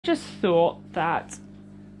Just thought that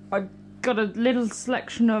I got a little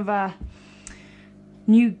selection of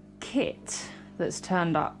new kit that's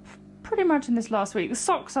turned up pretty much in this last week. The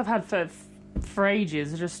socks I've had for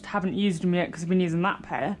ages, I just haven't used them yet because I've been using that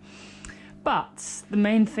pair. But the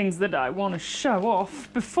main things that I want to show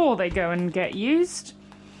off before they go and get used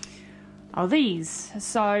are these.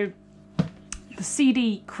 So the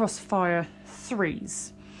Sidi Crossfire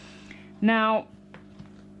 3s. Now,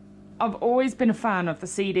 I've always been a fan of the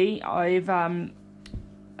Sidi. I've my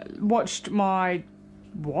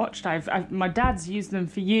dad's used them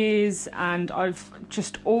for years, and I've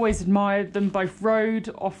just always admired them, both road,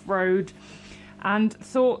 off-road, and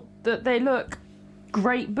thought that they look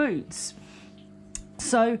great boots.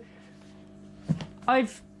 So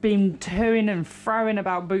I've been toing and froing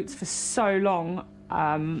about boots for so long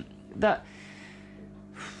that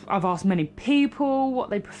I've asked many people what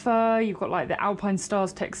they prefer. You've got like the Alpine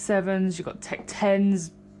Stars Tech 7s, you've got Tech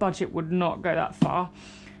 10s, budget would not go that far.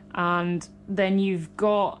 And then you've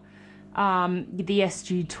got the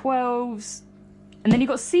SG 12s, and then you've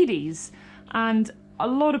got Sidis. And a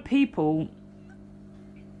lot of people,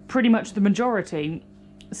 pretty much the majority,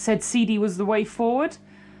 said Sidi was the way forward.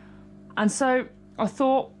 And so I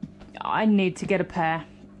thought I need to get a pair.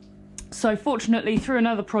 So fortunately, through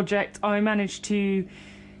another project, I managed to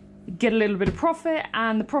get a little bit of profit,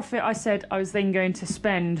 and the profit I said I was then going to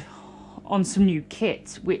spend on some new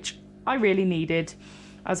kit, which I really needed,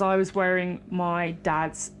 as I was wearing my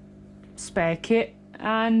dad's spare kit,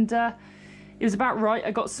 and it was about right.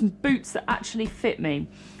 I got some boots that actually fit me.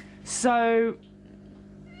 So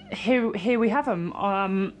here we have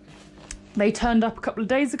them. They turned up a couple of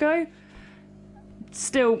days ago.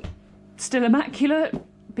 Still immaculate.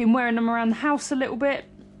 Been wearing them around the house a little bit,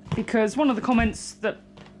 because one of the comments that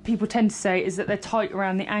people tend to say is that they're tight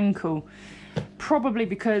around the ankle. Probably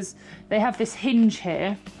because they have this hinge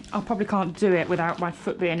here. I probably can't do it without my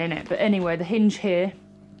foot being in it, but anyway, the hinge here.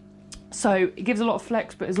 So it gives a lot of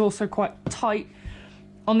flex, but is also quite tight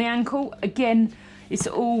on the ankle. Again, it's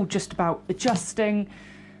all just about adjusting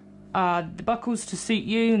the buckles to suit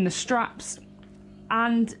you and the straps.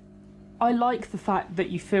 And I like the fact that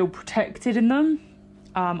you feel protected in them.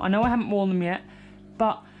 I know I haven't worn them yet,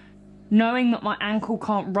 but knowing that my ankle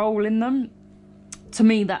can't roll in them, to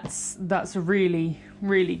me that's a really,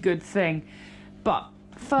 really good thing. But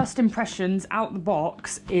first impressions out the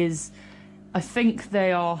box is, I think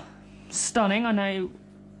they are stunning. I know,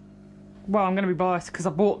 well, I'm going to be biased because I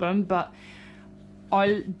bought them, but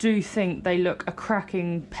I do think they look a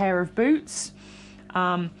cracking pair of boots.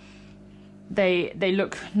 They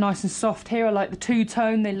look nice and soft here. I like the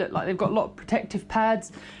two-tone. They look like they've got a lot of protective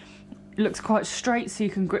pads. It looks quite straight, so you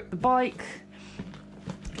can grip the bike.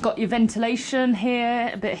 Got your ventilation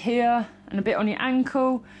here, a bit here, and a bit on your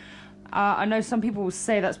ankle. I know some people will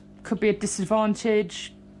say that could be a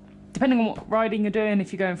disadvantage, depending on what riding you're doing,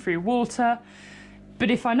 if you're going through water.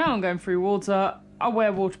 But if I know I'm going through water, I'll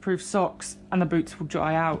wear waterproof socks and the boots will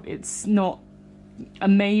dry out. It's not a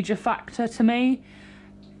major factor to me.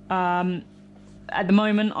 At the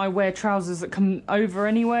moment, I wear trousers that come over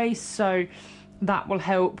anyway, so that will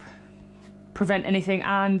help prevent anything,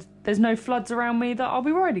 and there's no floods around me that I'll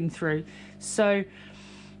be riding through. So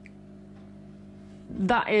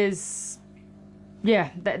that is, yeah,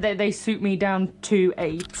 they suit me down to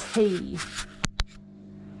a T.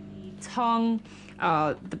 Tongue,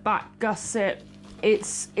 the back gusset,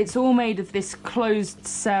 it's all made of this closed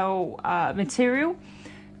cell material.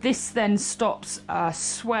 This then stops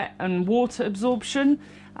sweat and water absorption,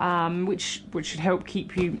 which should help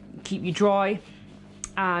keep you dry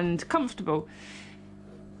and comfortable.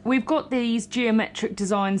 We've got these geometric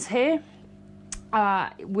designs here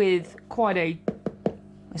with quite a,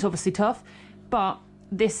 it's obviously tough, but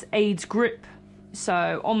this aids grip.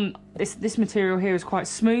 So on this material here is quite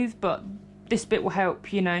smooth, but this bit will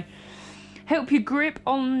help, you know, help you grip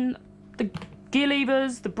on the gear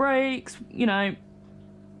levers, the brakes, you know.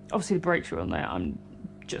 Obviously the brakes are on there, I'm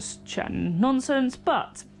just chatting nonsense,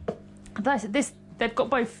 but they've got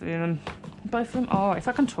both of them. Oh, if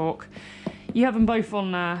I can talk. You have them both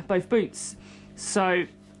on both boots. So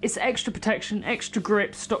it's extra protection, extra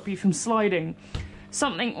grip, stop you from sliding.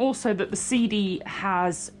 Something also that the Sidi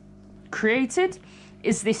has created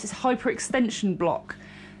is this hyperextension block.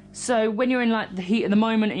 So when you're in like the heat of the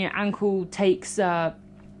moment and your ankle takes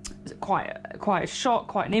quite a shock,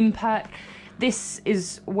 quite an impact, this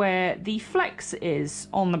is where the flex is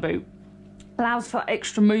on the boot. Allows for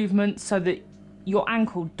extra movement so that your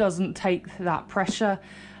ankle doesn't take that pressure,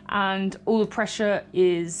 and all the pressure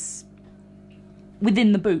is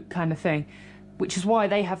within the boot kind of thing, which is why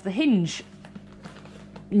they have the hinge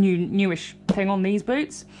newish thing on these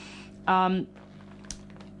boots.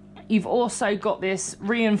 You've also got this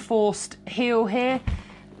reinforced heel here,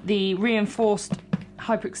 the reinforced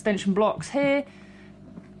hyperextension blocks here,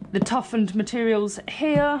 the toughened materials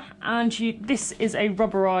here, and this is a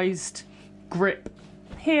rubberized grip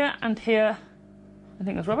here and here. I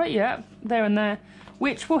think that's rubber, yeah, there and there,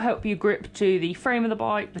 which will help you grip to the frame of the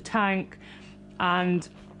bike, the tank, and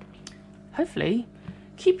hopefully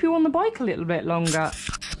keep you on the bike a little bit longer.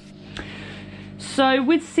 So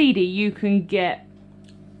with Sidi you can get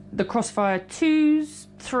the Crossfire 2s,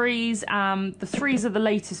 3s, the 3s are the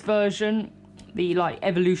latest version, the like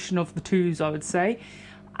evolution of the 2s I would say,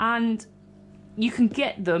 and you can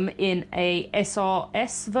get them in a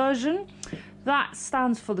SRS version. That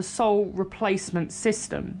stands for the sole replacement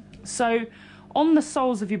system. So on the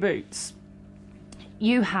soles of your boots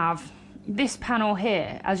you have this panel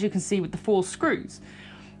here, as you can see, with the 4 screws.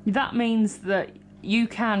 That means that you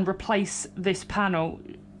can replace this panel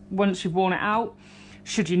once you've worn it out,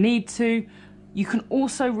 should you need to. You can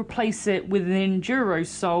also replace it with an enduro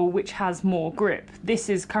sole which has more grip. This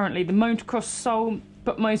is currently the motocross sole,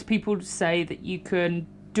 but most people say that you can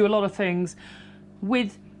do a lot of things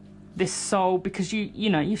with this sole because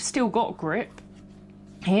you've still got grip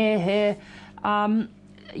here.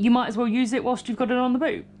 You might as well use it whilst you've got it on the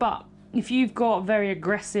boot. But if you've got very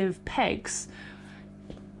aggressive pegs,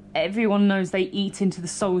 everyone knows they eat into the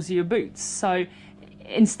soles of your boots. So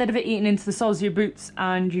instead of it eating into the soles of your boots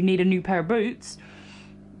and you need a new pair of boots,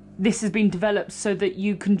 this has been developed so that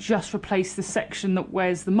you can just replace the section that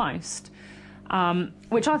wears the most,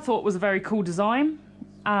 which I thought was a very cool design,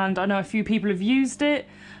 and I know a few people have used it.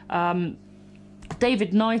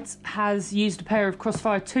 David Knight has used a pair of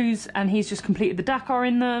Crossfire 2s and he's just completed the Dakar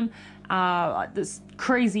in them. There's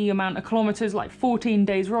crazy amount of kilometers, like 14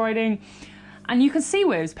 days riding, and you can see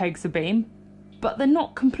where his pegs have been, but they're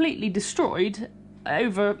not completely destroyed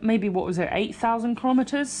over maybe, what was it, 8,000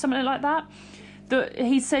 kilometers, something like that.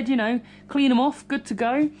 He said, you know, clean them off, good to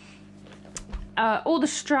go. All the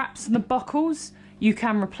straps and the buckles you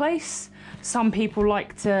can replace. Some people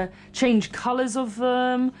like to change colours of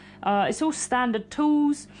them. It's all standard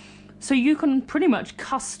tools, so you can pretty much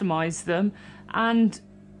customise them, and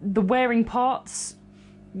the wearing parts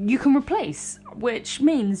you can replace, which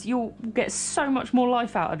means you'll get so much more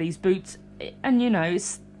life out of these boots. And you know,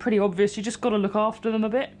 it's pretty obvious, you just got to look after them a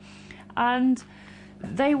bit and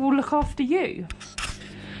they will look after you.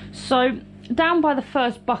 So down by the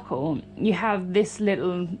first buckle you have this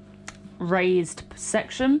little raised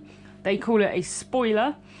section. They call it a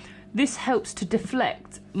spoiler. This helps to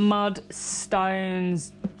deflect mud,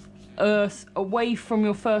 stones, earth away from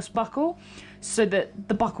your first buckle so that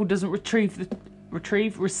the buckle doesn't receive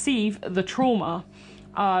the trauma,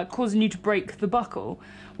 causing you to break the buckle,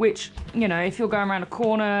 which, you know, if you're going around a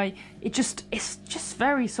corner, it's just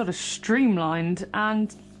very sort of streamlined,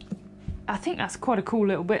 and I think that's quite a cool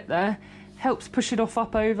little bit there. Helps push it off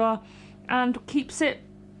up over and keeps it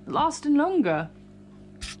lasting longer.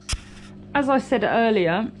 As I said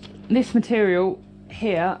earlier, this material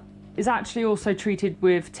here is actually also treated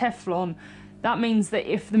with Teflon. That means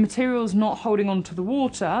that if the material's not holding on to the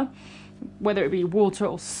water, whether it be water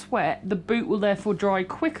or sweat, the boot will therefore dry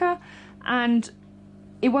quicker and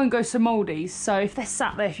it won't go so mouldy. So if they're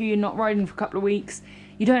sat there for you not riding for a couple of weeks,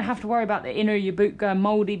 you don't have to worry about the inner of your boot going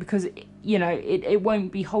mouldy because, you know, it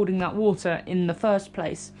won't be holding that water in the first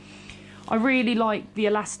place. I really like the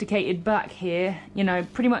elasticated back here. You know,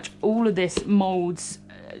 pretty much all of this moulds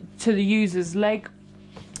to the user's leg,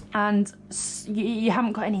 and you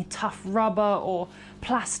haven't got any tough rubber or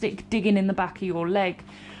plastic digging in the back of your leg.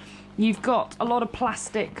 You've got a lot of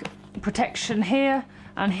plastic protection here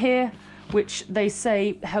and here, which they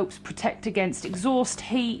say helps protect against exhaust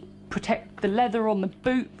heat, protect the leather on the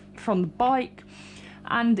boot from the bike,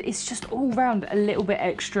 and it's just all round a little bit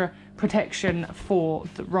extra protection for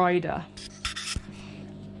the rider.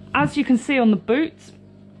 As you can see on the boot,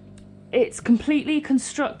 it's completely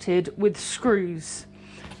constructed with screws,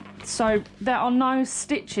 so there are no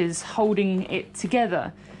stitches holding it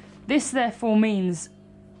together. This therefore means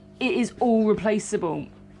it is all replaceable.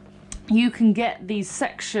 You can get these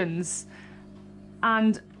sections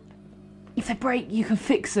and if they break you can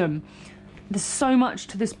fix them. There's so much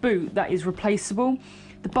to this boot that is replaceable.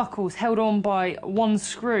 The buckle's held on by one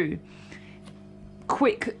screw.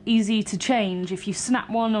 Quick, easy to change if you snap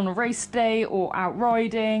one on a race day or out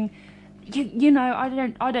riding. You know,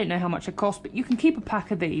 I don't know how much it costs, but you can keep a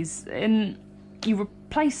pack of these and you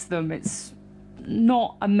replace them. It's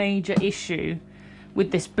not a major issue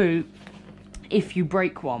with this boot if you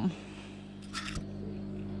break one.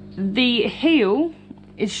 The heel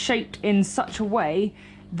is shaped in such a way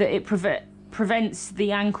that it prevents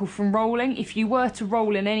the ankle from rolling. If you were to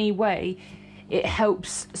roll in any way, it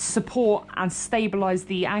helps support and stabilise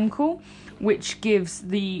the ankle, which gives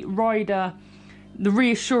the rider the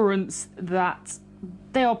reassurance that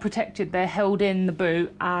they are protected, they're held in the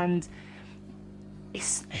boot, and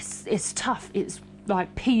it's tough. It's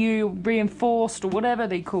like PU reinforced or whatever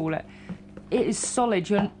they call it. It is solid.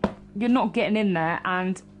 You're not getting in there,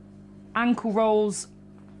 and ankle rolls,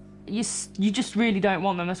 you just really don't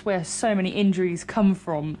want them. That's where so many injuries come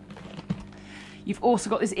from. You've also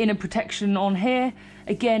got this inner protection on here.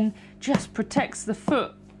 Again, just protects the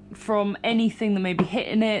foot from anything that may be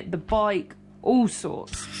hitting it, the bike, all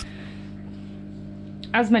sorts.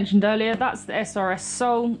 As mentioned earlier, that's the SRS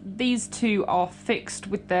sole. These two are fixed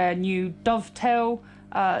with their new dovetail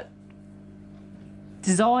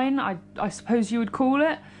design, I suppose you would call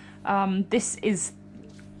it. This is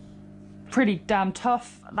pretty damn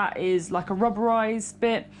tough. That is like a rubberized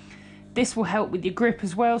bit. This will help with your grip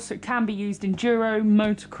as well, so it can be used enduro,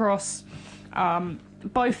 motocross.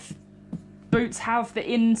 Both boots have the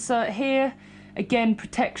insert here. Again,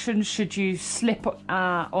 protection should you slip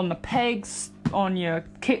on the pegs, on your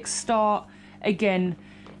kickstart. Again,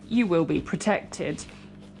 you will be protected.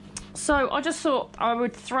 So I just thought I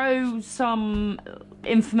would throw some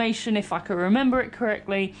information, if I could remember it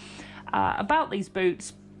correctly, about these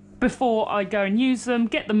boots before I go and use them,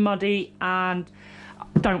 get them muddy, and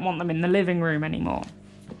don't want them in the living room anymore.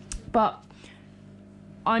 But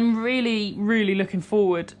I'm really, really looking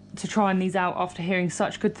forward to trying these out after hearing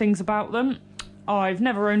such good things about them. I've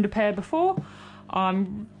never owned a pair before.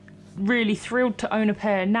 I'm really thrilled to own a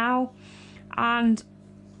pair now, and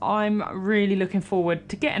I'm really looking forward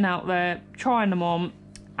to getting out there, trying them on,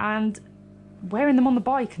 and wearing them on the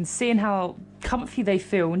bike and seeing how comfy they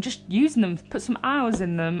feel, and just using them, put some hours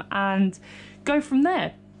in them and go from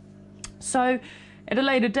there. So at a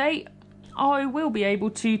later date, I will be able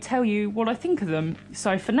to tell you what I think of them.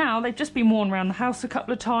 So for now, they've just been worn around the house a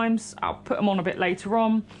couple of times. I'll put them on a bit later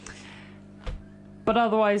on. But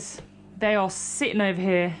otherwise, they are sitting over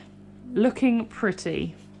here looking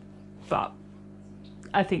pretty. But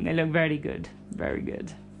I think they look very good. Very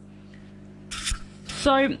good.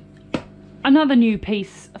 So another new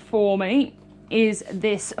piece for me is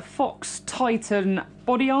this Fox Titan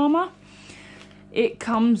body armour. It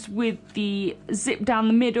comes with the zip down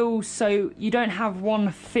the middle, so you don't have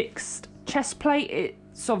one fixed chest plate.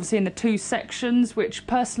 It's obviously in the two sections, which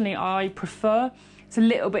personally I prefer. It's a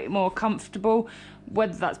little bit more comfortable,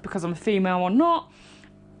 whether that's because I'm a female or not.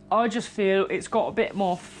 I just feel it's got a bit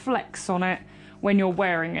more flex on it when you're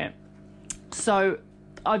wearing it. So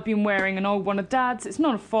I've been wearing an old one of Dad's. It's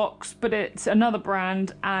not a Fox, but it's another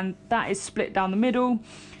brand, and that is split down the middle.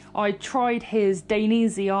 I tried his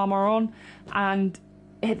Dainese armour on, and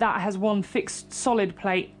that has one fixed solid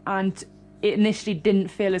plate, and it initially didn't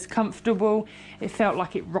feel as comfortable. It felt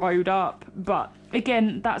like it rode up, but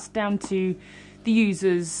again, that's down to the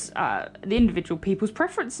users, the individual people's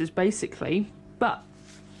preferences basically. But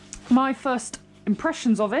my first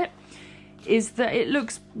impressions of it is that it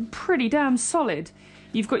looks pretty damn solid.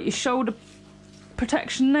 You've got your shoulder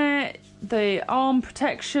protection there, the arm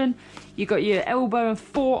protection, you've got your elbow and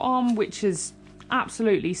forearm, which is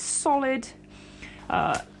absolutely solid.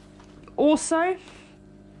 Also,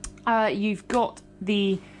 you've got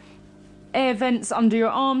the air vents under your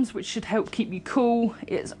arms, which should help keep you cool.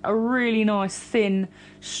 It's a really nice, thin,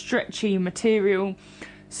 stretchy material,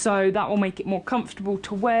 so that will make it more comfortable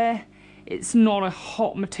to wear. It's not a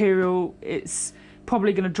hot material. It's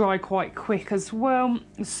probably going to dry quite quick as well,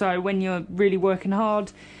 so when you're really working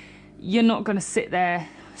hard, you're not going to sit there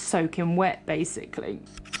soaking wet basically.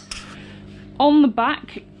 On the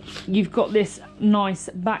back, you've got this nice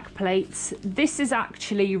back plate. This is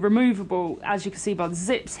actually removable, as you can see by the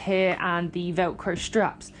zips here and the Velcro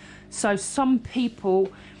straps. So some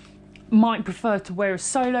people might prefer to wear a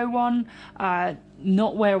solo one,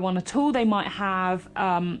 not wear one at all. They might have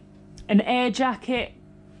an air jacket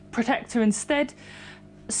protector instead,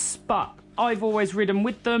 but I've always ridden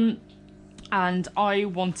with them and I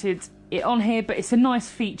wanted it on here, but it's a nice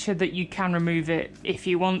feature that you can remove it if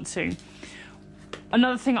you want to.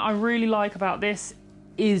 Another thing I really like about this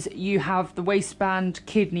is you have the waistband,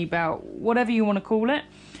 kidney belt, whatever you want to call it.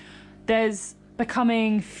 There's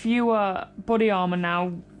becoming fewer body armour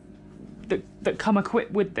now that come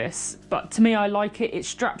equipped with this, but to me I like it. It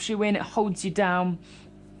straps you in, it holds you down.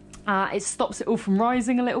 It stops it all from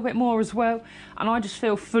rising a little bit more as well, and I just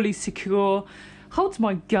feel fully secure. Holds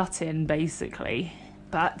my gut in basically.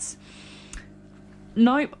 But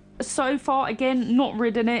nope, so far again not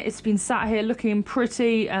ridden it. It's been sat here looking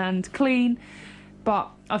pretty and clean, but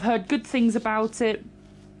I've heard good things about it.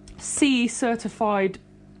 CE certified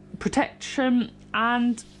protection,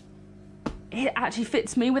 and it actually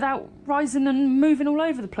fits me without rising and moving all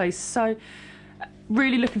over the place. So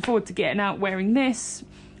really looking forward to getting out wearing this.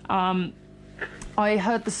 I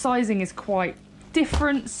heard the sizing is quite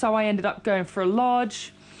different, so I ended up going for a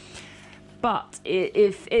large, but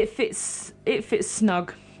it fits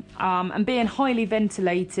snug, and being highly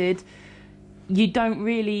ventilated, you don't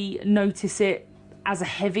really notice it as a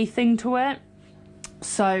heavy thing to wear.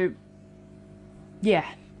 So yeah,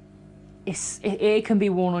 it can be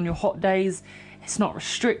worn on your hot days. It's not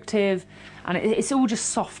restrictive, and it's all just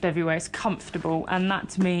soft everywhere. It's comfortable, and that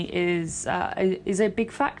to me is a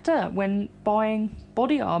big factor when buying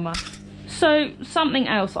body armour. So something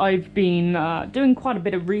else I've been doing quite a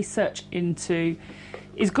bit of research into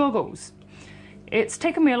is goggles. It's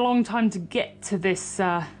taken me a long time to get to this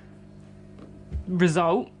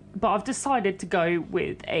result, but I've decided to go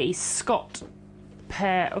with a Scott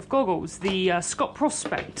pair of goggles, the Scott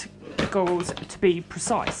Prospect goggles to be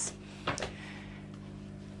precise.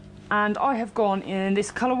 And I have gone in this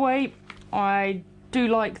colourway. I do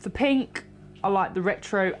like the pink, I like the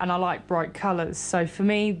retro, and I like bright colours. So for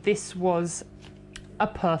me, this was a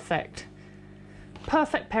perfect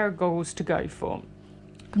pair of goggles to go for.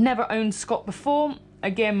 Never owned Scott before.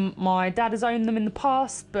 Again, my dad has owned them in the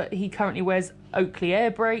past, but he currently wears Oakley air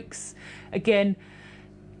brakes. Again,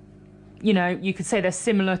 you know, you could say they're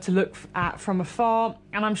similar to look at from afar,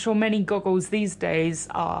 and I'm sure many goggles these days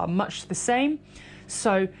are much the same.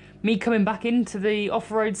 So me coming back into the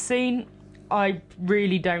off-road scene, I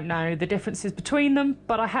really don't know the differences between them,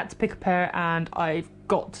 but I had to pick a pair and I've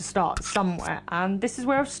got to start somewhere, and this is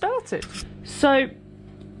where I've started. So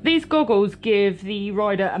these goggles give the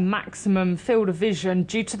rider a maximum field of vision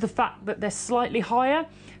due to the fact that they're slightly higher.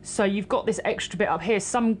 So you've got this extra bit up here.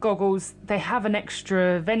 Some goggles, they have an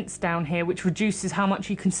extra vents down here which reduces how much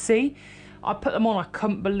you can see. I put them on, I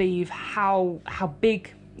couldn't believe how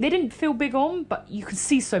big. They didn't feel big on, but you can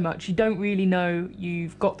see so much. You don't really know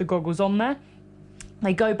you've got the goggles on there.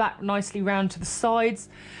 They go back nicely round to the sides.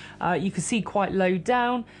 You can see quite low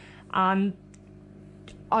down. And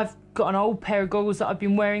I've got an old pair of goggles that I've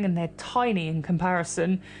been wearing, and they're tiny in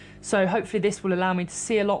comparison. So hopefully this will allow me to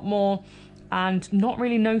see a lot more and not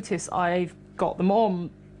really notice I've got them on.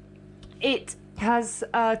 It has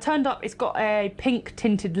turned up, it's got a pink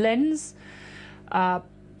tinted lens.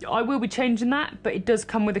 I will be changing that, but it does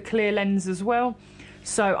come with a clear lens as well.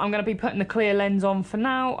 So I'm going to be putting the clear lens on for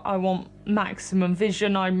now. I want maximum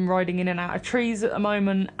vision. I'm riding in and out of trees at the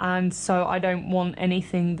moment, and so I don't want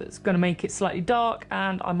anything that's going to make it slightly dark,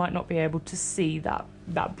 and I might not be able to see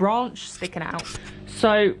that branch sticking out.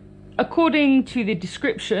 So according to the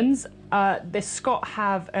descriptions, the Scott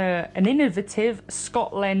have an innovative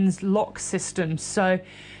Scott lens lock system. So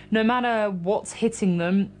no matter what's hitting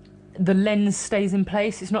them, the lens stays in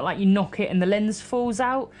place. It's not like you knock it and the lens falls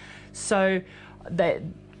out. So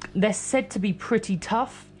they're said to be pretty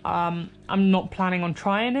tough. I'm not planning on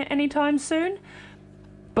trying it anytime soon,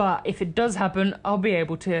 but if it does happen, I'll be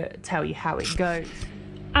able to tell you how it goes.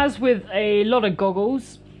 As with a lot of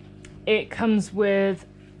goggles, it comes with,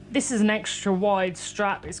 this is an extra wide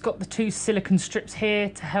strap. It's got the 2 silicone strips here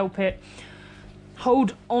to help it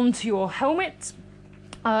hold onto your helmet.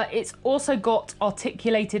 It's also got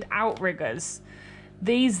articulated outriggers.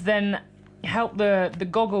 These then help the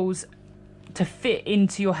goggles to fit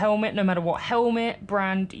into your helmet, no matter what helmet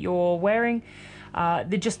brand you're wearing.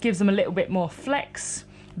 It just gives them a little bit more flex,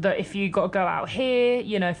 that if you got to go out here,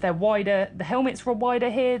 you know, if they're wider, the helmets were wider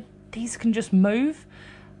here, these can just move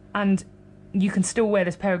and you can still wear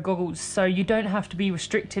this pair of goggles. So you don't have to be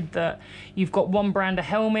restricted that you've got one brand of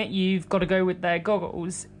helmet, you've got to go with their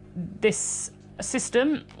goggles. This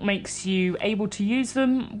system makes you able to use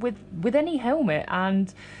them with any helmet,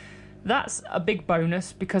 and that's a big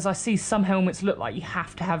bonus, because I see some helmets look like you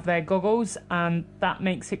have to have their goggles, and that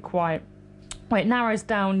makes it quite, well, it narrows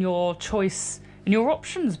down your choice and your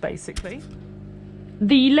options basically.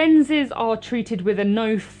 The lenses are treated with a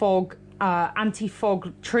no fog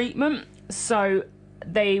anti-fog treatment, so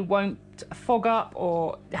they won't fog up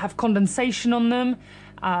or have condensation on them.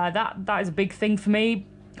 That is a big thing for me.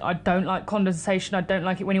 I don't like condensation. I don't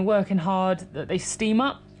like it when you're working hard that they steam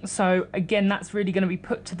up. So again, that's really going to be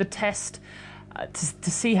put to the test to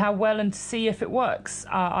see how well and to see if it works.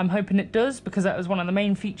 I'm hoping it does, because that was one of the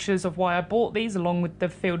main features of why I bought these, along with the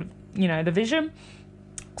field of, you know, the vision.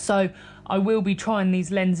 So I will be trying these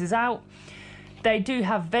lenses out. They do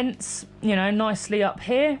have vents, you know, nicely up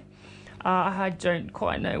here. I don't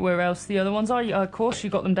quite know where else the other ones are. Of course,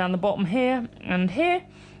 you've got them down the bottom here and here.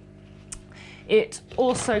 It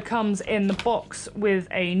also comes in the box with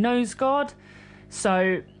a nose guard.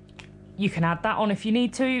 So you can add that on if you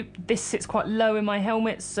need to. This sits quite low in my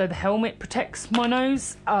helmet, so the helmet protects my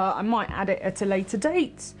nose. I might add it at a later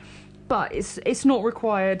date, but it's not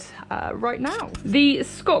required right now. The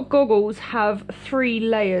Scott goggles have 3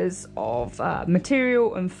 layers of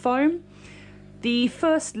material and foam. The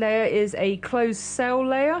first layer is a closed cell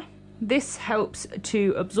layer. This helps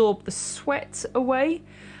to absorb the sweat away,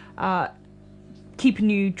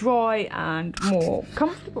 keeping you dry and more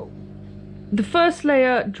comfortable. The first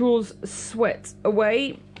layer draws sweat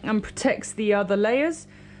away and protects the other layers.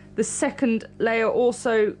 The second layer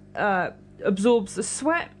also absorbs the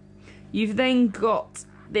sweat. You've then got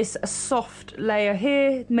this soft layer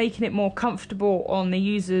here, making it more comfortable on the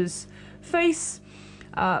user's face.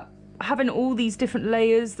 Having all these different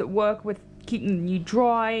layers that work with keeping you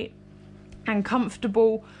dry and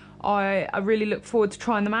comfortable, I really look forward to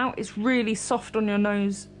trying them out. It's really soft on your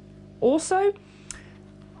nose also,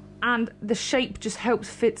 and the shape just helps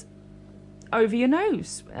fit over your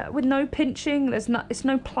nose with no pinching. It's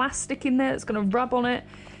no plastic in there that's going to rub on it.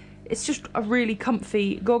 It's just a really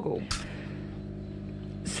comfy goggle.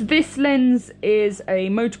 So this lens is a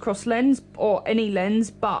motocross lens, or any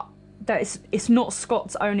lens, but it's not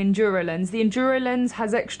Scott's own Enduro lens. The Enduro lens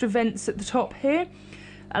has extra vents at the top here,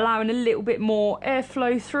 allowing a little bit more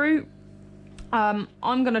airflow through. I'm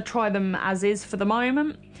going to try them as is for the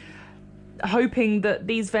moment, hoping that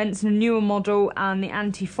these vents in a newer model and the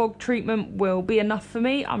anti-fog treatment will be enough for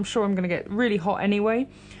me. I'm sure I'm going to get really hot anyway,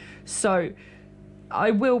 so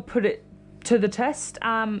I will put it to the test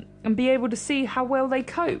and be able to see how well they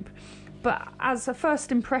cope. But as a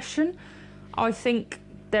first impression, I think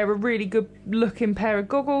they're a really good looking pair of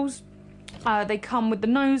goggles. They come with the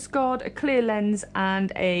nose guard, a clear lens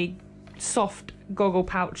and a soft goggle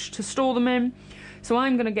pouch to store them in. So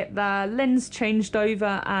I'm going to get the lens changed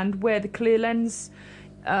over and wear the clear lens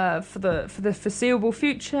for the foreseeable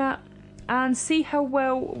future and see how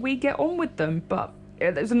well we get on with them. But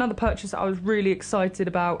there's another purchase that I was really excited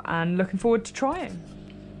about and looking forward to trying.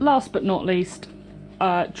 Last but not least,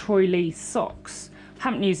 Troy Lee socks.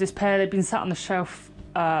 Haven't used this pair. They've been sat on the shelf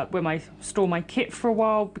where I store my kit for a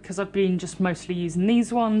while because I've been just mostly using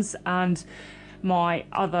these ones and my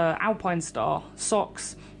other Alpine Star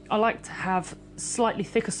socks. I like to have slightly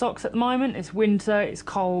thicker socks at the moment. It's winter, it's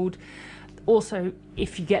cold. Also,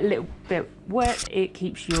 if you get a little bit wet, it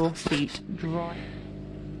keeps your feet dry.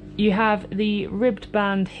 You have the ribbed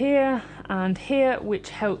band here and here, which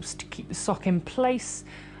helps to keep the sock in place.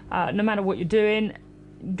 No matter what you're doing,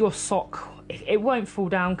 your sock, it won't fall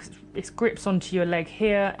down because it grips onto your leg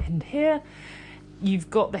here and here. You've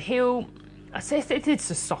got the heel.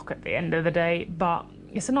 It's a sock at the end of the day, but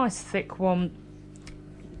it's a nice thick one.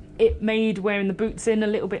 It made wearing the boots in a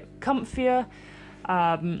little bit comfier,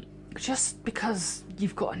 just because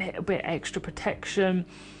you've got a little bit extra protection.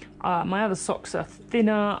 My other socks are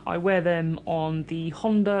thinner. I wear them on the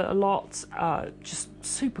Honda a lot. Just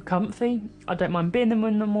super comfy. I don't mind being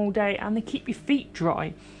in them all day, and they keep your feet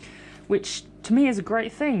dry, which to me is a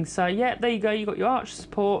great thing. So yeah, there you go. You got your arch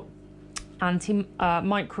support,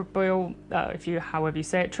 anti-microbial, however you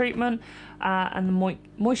say it, treatment, and the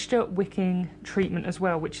moisture wicking treatment as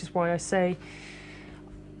well, which is why I say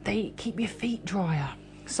they keep your feet drier.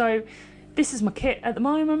 So this is my kit at the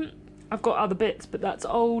moment. I've got other bits, but that's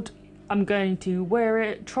old. I'm going to wear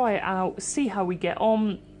it, try it out, see how we get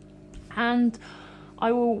on, and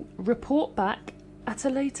I will report back at a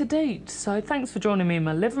later date. So thanks for joining me in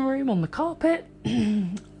my living room on the carpet.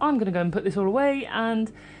 I'm going to go and put this all away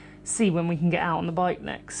and see when we can get out on the bike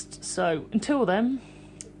next. So until then,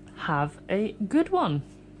 have a good one.